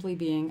simply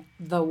being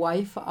the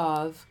wife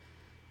of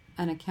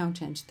an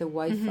accountant, the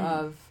wife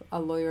of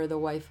a lawyer, the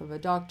wife of a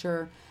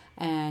doctor,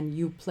 and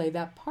you play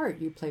that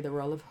part. You play the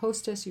role of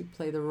hostess, you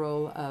play the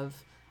role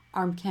of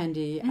arm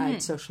candy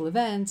at social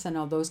events and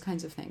all those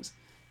kinds of things.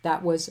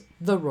 That was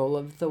the role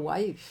of the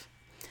wife.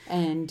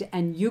 And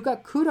you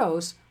got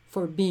kudos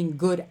for being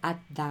good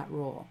at that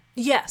role.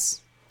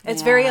 Yes.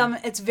 It's very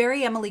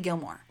Emily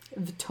Gilmore.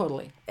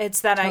 Totally. It's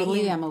that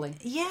totally Emily.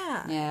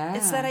 Yeah. Yeah.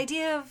 It's that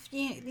idea of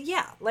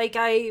like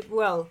I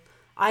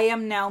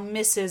am now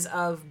Mrs.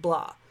 of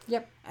blah.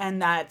 Yep.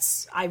 And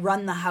I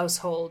run the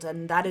household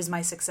and that is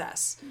my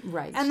success.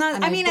 Right. And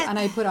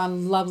I put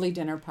on lovely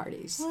dinner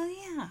parties. Well,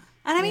 yeah.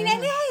 And I mean,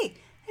 and hey,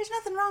 there's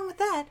nothing wrong with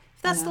that.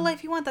 If that's the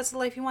life you want, that's the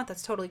life you want.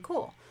 That's totally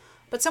cool.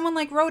 But someone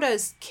like Rhoda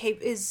is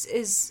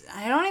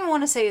I don't even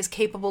want to say is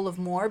capable of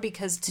more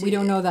because we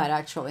don't know that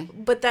actually.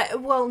 But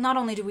not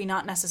only do we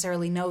not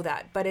necessarily know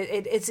that, but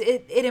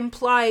it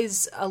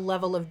implies a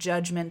level of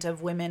judgment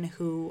of women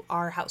who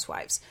are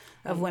housewives,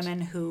 of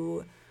women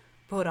who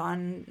put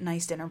on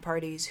nice dinner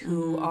parties,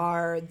 who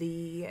are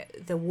the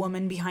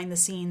woman behind the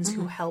scenes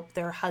who help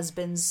their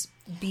husbands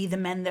be the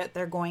men that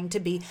they're going to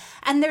be.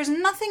 And there's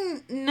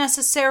nothing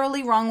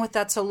necessarily wrong with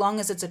that so long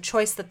as it's a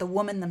choice that the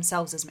woman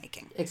themselves is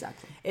making.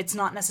 Exactly. It's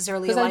not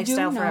necessarily a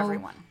lifestyle for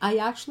everyone. I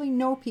actually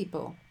know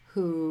people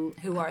who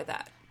are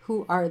that.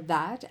 Who are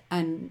that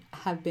and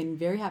have been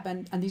very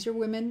happy. And these are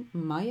women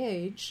my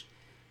age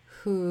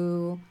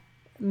who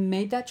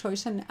made that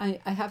choice. And I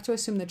have to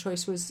assume the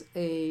choice was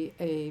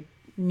a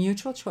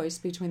mutual choice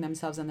between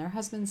themselves and their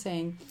husband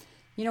saying,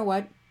 you know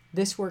what,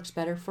 this works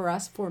better for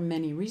us for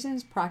many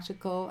reasons,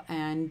 practical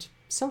and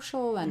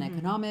social and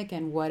economic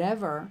and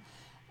whatever.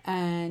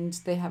 And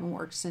they haven't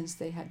worked since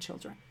they had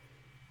children.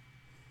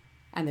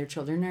 And their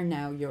children are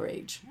now your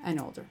age and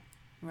older.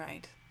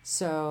 Right.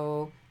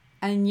 So,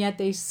 and yet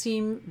they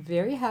seem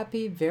very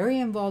happy, very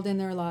involved in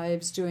their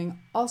lives, doing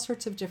all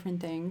sorts of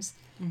different things.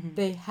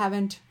 They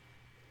haven't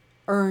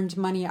earned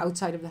money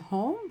outside of the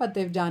home, but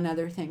they've done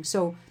other things.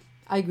 So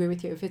I agree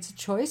with you. If it's a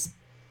choice,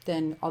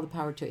 then all the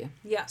power to you.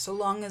 Yeah, so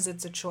long as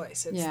it's a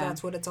choice.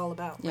 That's what it's all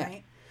about, Yeah.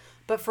 right?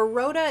 But for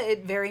Rhoda,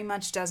 it very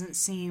much doesn't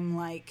seem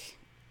like...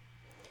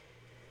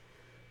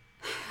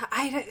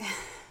 I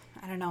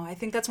don't know. I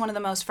think that's one of the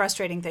most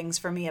frustrating things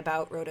for me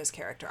about Rhoda's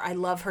character. I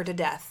love her to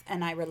death,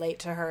 and I relate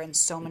to her in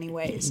so many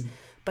ways.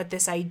 But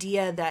this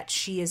idea that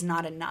she is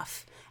not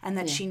enough, and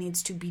that she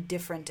needs to be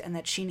different, and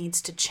that she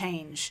needs to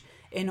change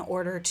in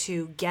order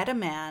to get a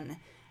man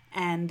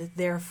and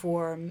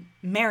therefore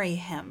marry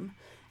him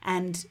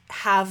and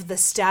have the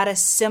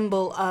status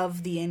symbol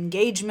of the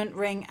engagement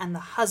ring and the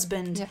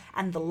husband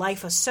and the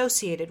life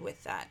associated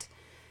with that.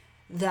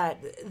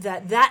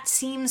 That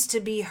seems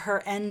to be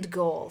her end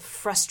goal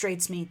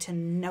frustrates me to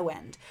no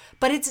end.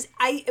 But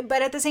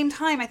at the same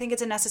time, I think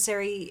it's a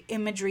necessary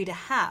imagery to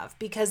have,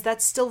 because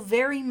that's still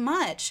very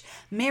much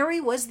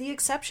Mary was the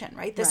exception,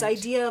 right? This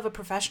idea of a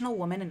professional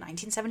woman in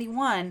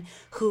 1971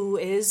 who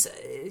is,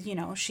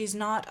 she's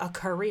not a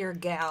career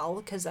gal,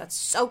 because that's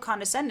so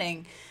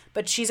condescending,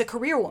 but she's a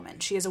career woman.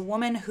 She is a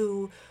woman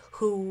who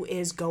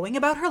is going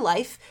about her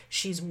life.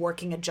 She's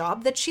working a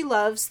job that she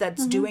loves,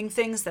 that's doing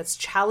things, that's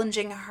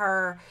challenging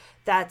her,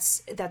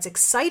 that's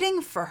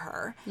exciting for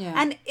her. Yeah.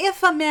 And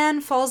if a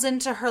man falls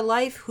into her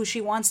life who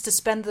she wants to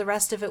spend the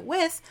rest of it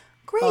with,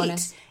 great.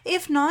 Bonus.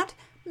 If not,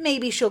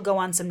 maybe she'll go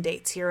on some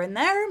dates here and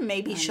there.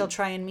 Maybe she'll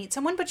try and meet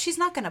someone, but she's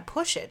not going to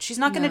push it. She's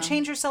not going to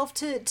change herself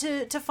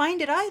to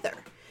find it either.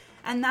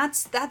 And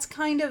that's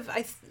kind of...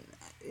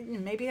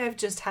 maybe I've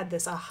just had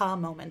this aha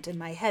moment in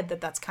my head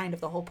that's kind of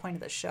the whole point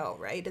of the show,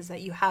 right? Is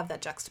that you have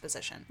that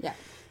juxtaposition. Yeah.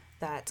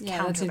 That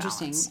counterbalance. That's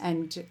interesting.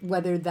 And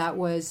whether that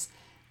was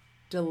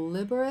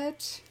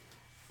deliberate,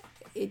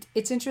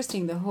 it's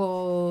interesting, the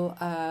whole,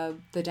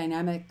 the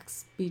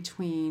dynamics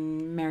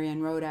between Mary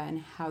and Rhoda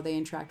and how they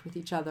interact with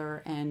each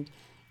other. And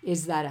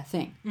is that a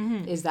thing?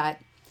 Mm-hmm. Is that,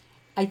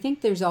 I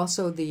think there's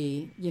also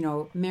the,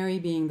 Mary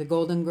being the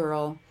golden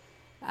girl,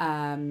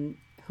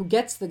 who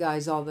gets the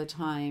guys all the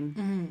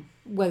time,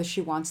 whether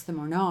she wants them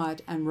or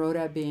not, and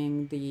Rhoda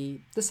being the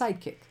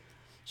sidekick.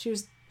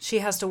 She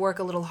has to work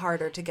a little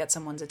harder to get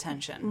someone's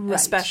attention,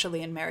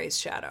 especially in Mary's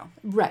shadow.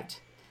 Right.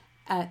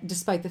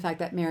 Despite the fact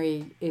that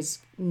Mary is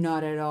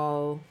not at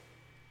all...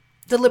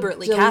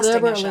 Deliberately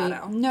casting a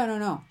shadow.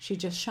 No. She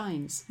just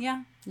shines.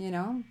 Yeah.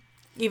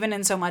 Even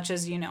in so much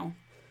as,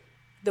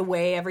 the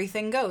way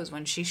everything goes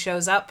when she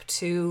shows up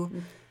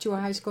to a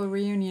high school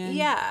reunion.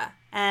 Yeah.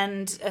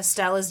 And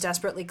Estelle is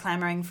desperately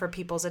clamoring for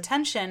people's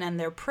attention and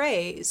their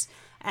praise.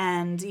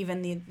 And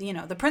even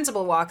the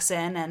principal walks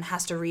in and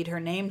has to read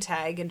her name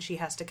tag, and she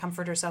has to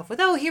comfort herself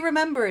with, "Oh, he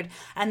remembered,"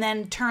 and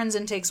then turns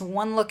and takes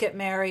one look at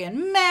Mary,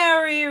 and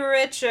Mary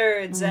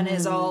Richards, and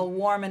is all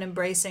warm and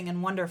embracing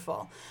and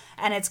wonderful.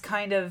 And it's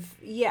kind of,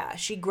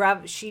 she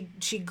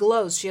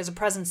glows. She has a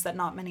presence that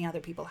not many other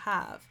people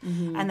have,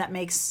 and that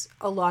makes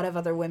a lot of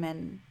other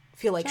women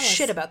feel like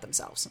shit about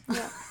themselves.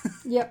 Yeah.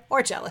 Yep.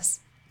 Or jealous.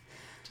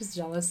 Just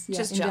jealous. Yeah,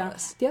 just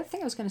jealous. The other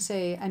thing I was going to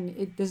say,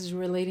 and this is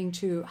relating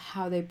to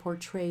how they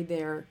portray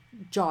their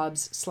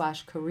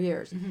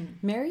jobs/careers.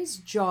 Mary's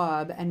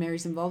job and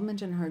Mary's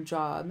involvement in her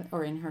job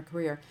or in her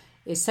career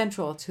is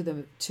central to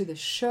the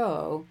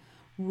show.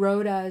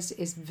 Rhoda's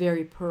is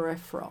very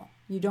peripheral.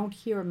 You don't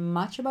hear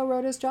much about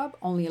Rhoda's job,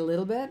 only a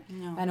little bit,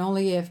 and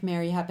only if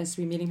Mary happens to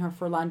be meeting her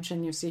for lunch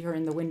and you see her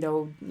in the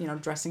window,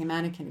 dressing a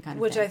mannequin kind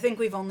of Which thing. I think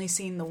we've only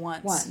seen the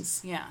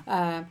once.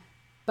 Yeah.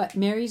 But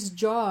Mary's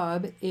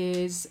job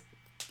is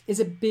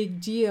a big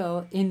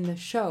deal in the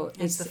show.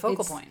 It's the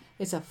focal point.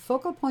 It's a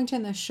focal point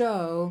in the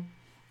show,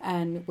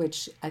 and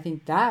which I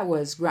think that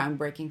was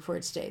groundbreaking for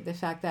its day. The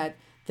fact that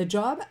the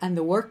job and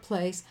the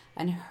workplace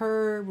and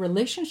her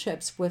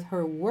relationships with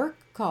her work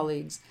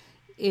colleagues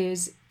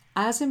is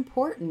as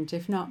important,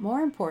 if not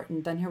more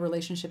important, than her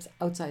relationships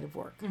outside of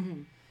work.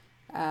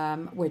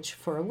 Which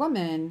for a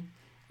woman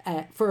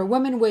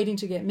waiting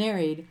to get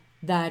married,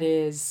 that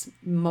is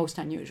most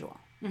unusual.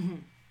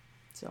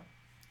 So,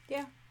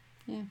 yeah.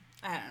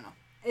 I don't know.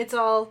 It's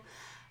all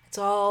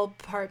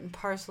part and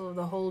parcel of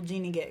the whole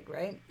Genie gig,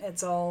 right?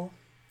 It's all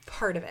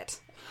part of it.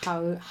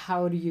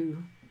 How do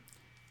you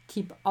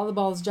keep all the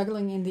balls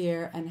juggling in the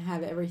air and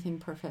have everything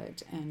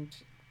perfect and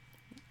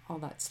all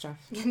that stuff?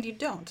 And you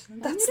don't.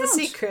 That's the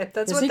secret.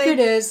 The secret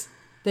is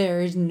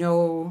there is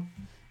no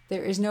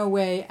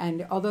way.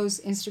 And all those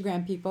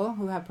Instagram people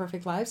who have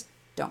perfect lives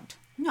don't.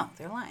 No,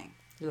 they're lying.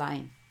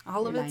 Lying.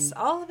 All of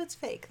it's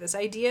fake. This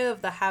idea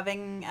of the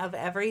having of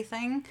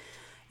everything,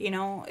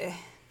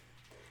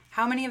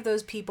 how many of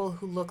those people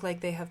who look like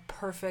they have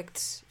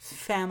perfect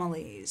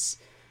families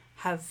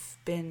have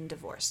been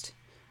divorced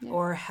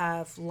or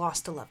have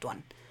lost a loved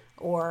one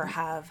or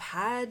have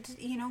had,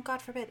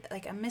 God forbid,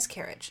 like a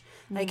miscarriage?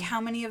 Like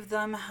how many of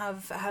them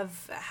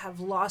have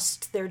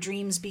lost their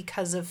dreams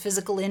because of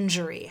physical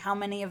injury? How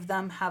many of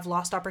them have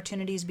lost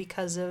opportunities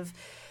because of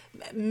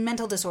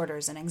mental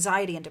disorders and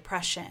anxiety and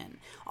depression?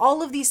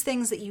 All of these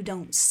things that you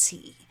don't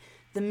see,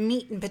 the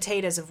meat and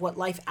potatoes of what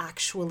life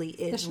actually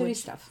is. The shitty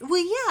stuff.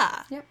 Well,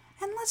 yeah. Yep.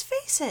 And let's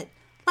face it,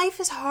 life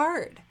is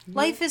hard.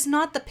 Life is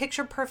not the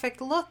picture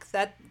perfect look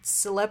that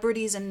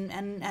celebrities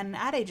and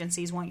ad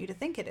agencies want you to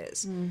think it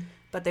is.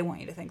 But they want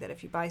you to think that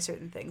if you buy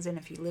certain things and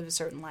if you live a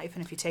certain life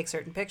and if you take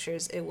certain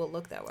pictures, it will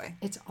look that way.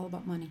 It's all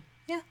about money.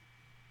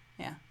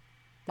 Yeah.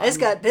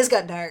 This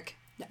got dark.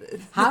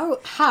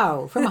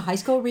 How? From a high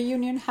school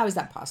reunion? How is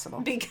that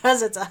possible?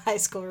 Because it's a high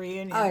school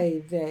reunion.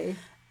 Ay vey.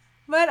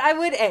 But I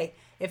would,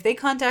 if they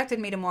contacted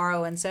me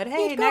tomorrow and said,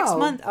 hey, You'd next go.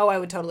 month, I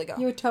would totally go.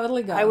 You would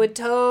totally go. I would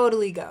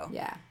totally go.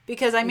 Yeah.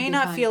 Because I It'd may be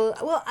not fun. feel,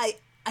 well,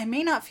 I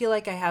may not feel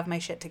like I have my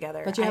shit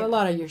together. But you have a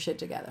lot of your shit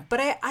together.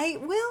 But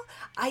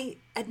I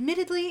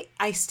admittedly,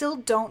 I still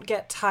don't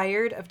get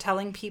tired of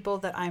telling people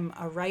that I'm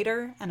a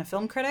writer and a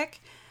film critic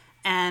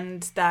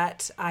and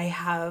that I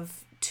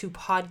have 2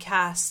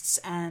 podcasts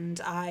and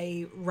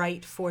I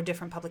write for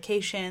different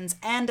publications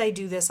and I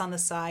do this on the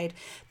side.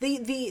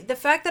 The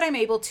fact that I'm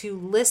able to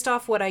list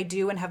off what I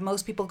do and have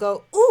most people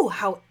go, ooh,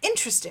 how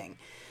interesting.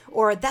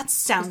 Or that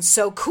sounds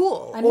so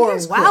cool. Or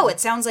wow, cool. it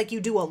sounds like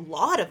you do a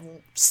lot of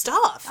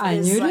stuff.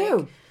 And you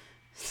do.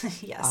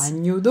 Yes.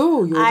 And you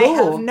do. I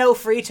have no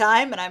free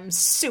time and I'm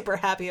super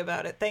happy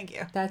about it. Thank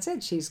you. That's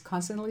it. She's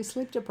constantly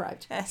sleep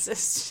deprived. This is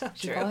so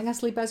She's true. falling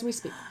asleep as we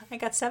speak. I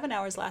got 7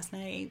 hours last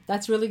night.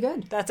 That's really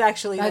good. That's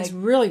actually That's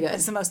really good.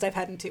 That's the most I've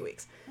had in 2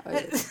 weeks.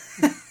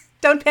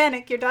 Don't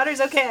panic. Your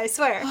daughter's okay, I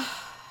swear.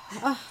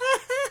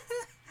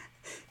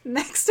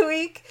 Next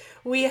week,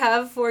 we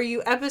have for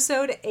you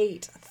episode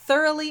 8,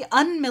 Thoroughly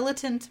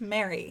Unmilitant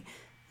Mary,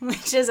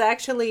 which is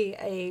actually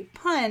a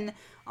pun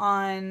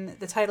on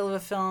the title of a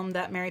film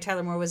that Mary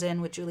Tyler Moore was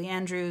in with Julie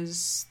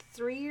Andrews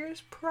 3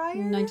 years prior?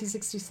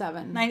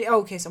 1967.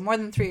 Okay, so more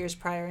than 3 years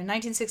prior. In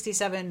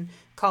 1967,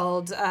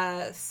 called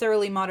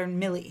Thoroughly Modern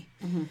Millie.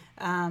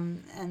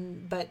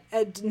 But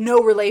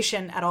no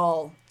relation at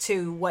all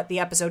to what the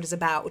episode is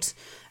about.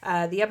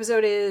 The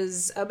episode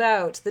is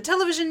about the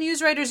Television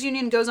News Writers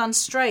Union goes on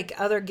strike,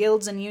 other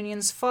guilds and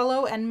unions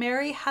follow, and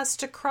Mary has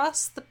to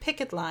cross the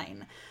picket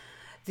line.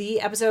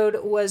 The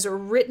episode was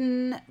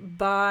written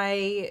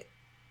by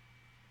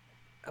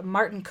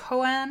Martin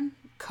Cohen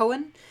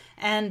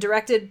and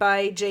directed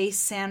by Jay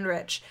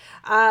Sandrich.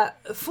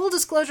 Full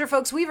disclosure,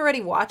 folks, we've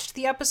already watched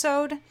the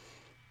episode.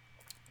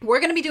 We're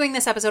going to be doing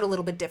this episode a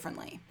little bit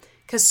differently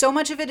because so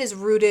much of it is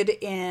rooted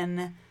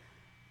in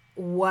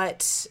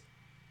what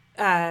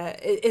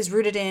is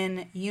rooted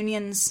in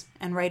unions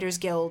and writers'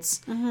 guilds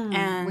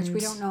and which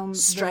we don't know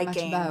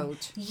striking. very much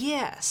about.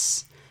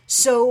 Yes.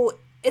 So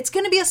it's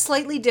going to be a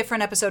slightly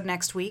different episode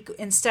next week.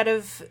 Instead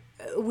of,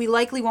 we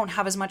likely won't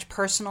have as much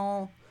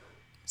personal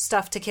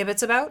stuff to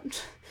kibitz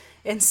about.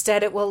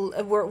 Instead,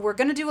 we're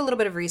going to do a little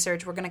bit of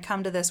research. We're going to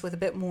come to this with a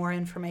bit more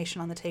information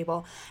on the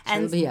table.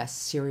 And it'll be a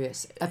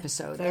serious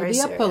episode. It'll very be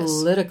serious. A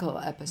political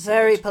episode.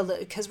 Very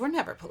political, because we're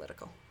never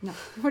political. No.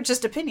 We're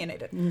just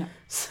opinionated. No.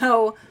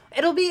 So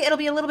it'll be a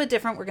little bit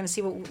different. We're going to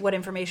see what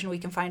information we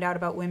can find out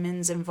about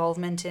women's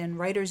involvement in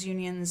writers'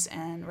 unions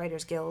and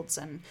writers' guilds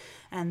and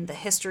the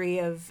history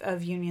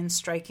of unions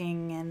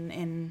striking and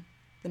in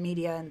the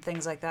media and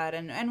things like that,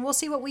 and we'll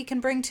see what we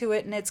can bring to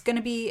it, and it's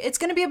gonna be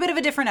a bit of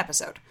a different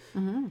episode.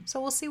 So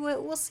we'll see what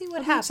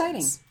It'll happens. be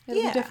exciting.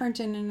 It'll be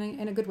different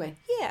in a good way.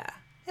 Yeah,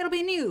 it'll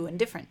be new and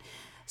different.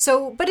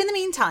 So, but in the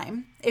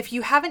meantime, if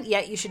you haven't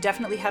yet, you should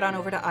definitely head on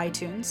over to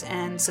iTunes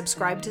and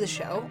subscribe to the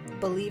show.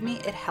 Believe me,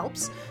 it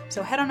helps.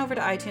 So head on over to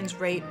iTunes,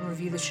 rate, and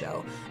review the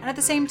show. And at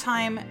the same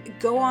time,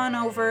 go on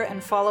over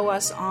and follow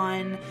us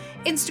on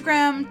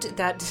Instagram,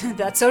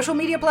 that social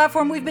media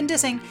platform we've been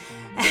dissing,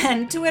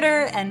 and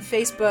Twitter and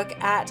Facebook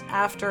at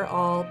After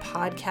All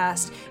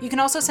Podcast. You can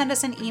also send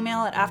us an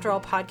email at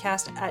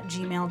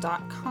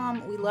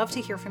afterallpodcast@gmail.com. We love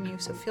to hear from you,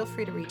 so feel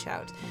free to reach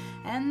out.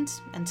 And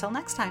until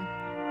next time.